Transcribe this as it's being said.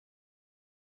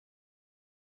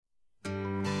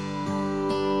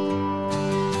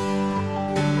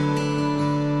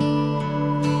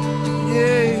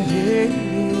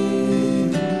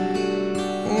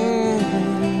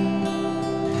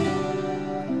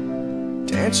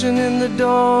dancing in the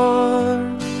dark,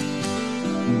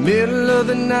 middle of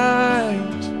the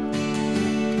night,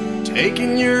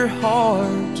 taking your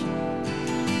heart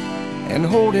and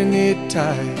holding it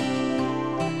tight.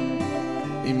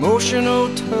 Emotional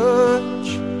touch,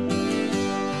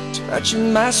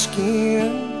 touching my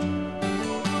skin,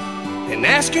 and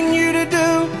asking you to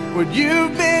do what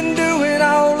you've been doing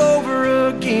all over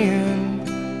again.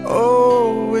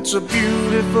 Oh, it's a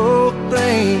beautiful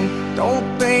thing.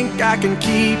 Don't think I can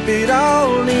keep it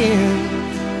all in.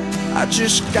 I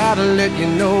just gotta let you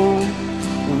know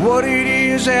what it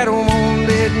is that won't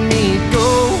let me go.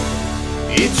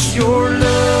 It's your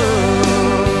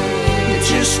love. It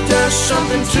just does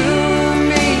something to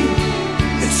me.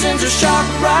 It sends a shock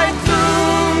right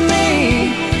through me.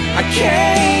 I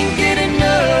can't get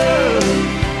enough.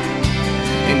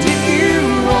 And if you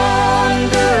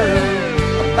wonder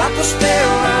about the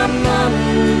spell I'm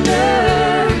under,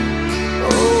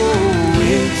 oh,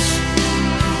 it's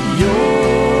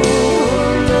your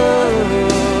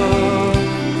love.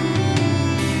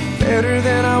 Better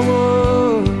than I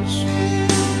was,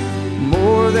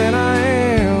 more than I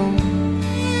am,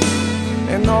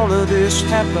 and all of this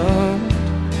happened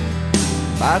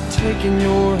by taking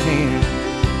your hand.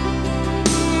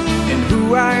 And who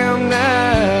I am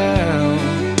now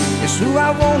is who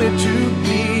I wanted to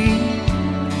be.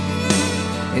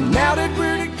 And now that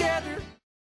we're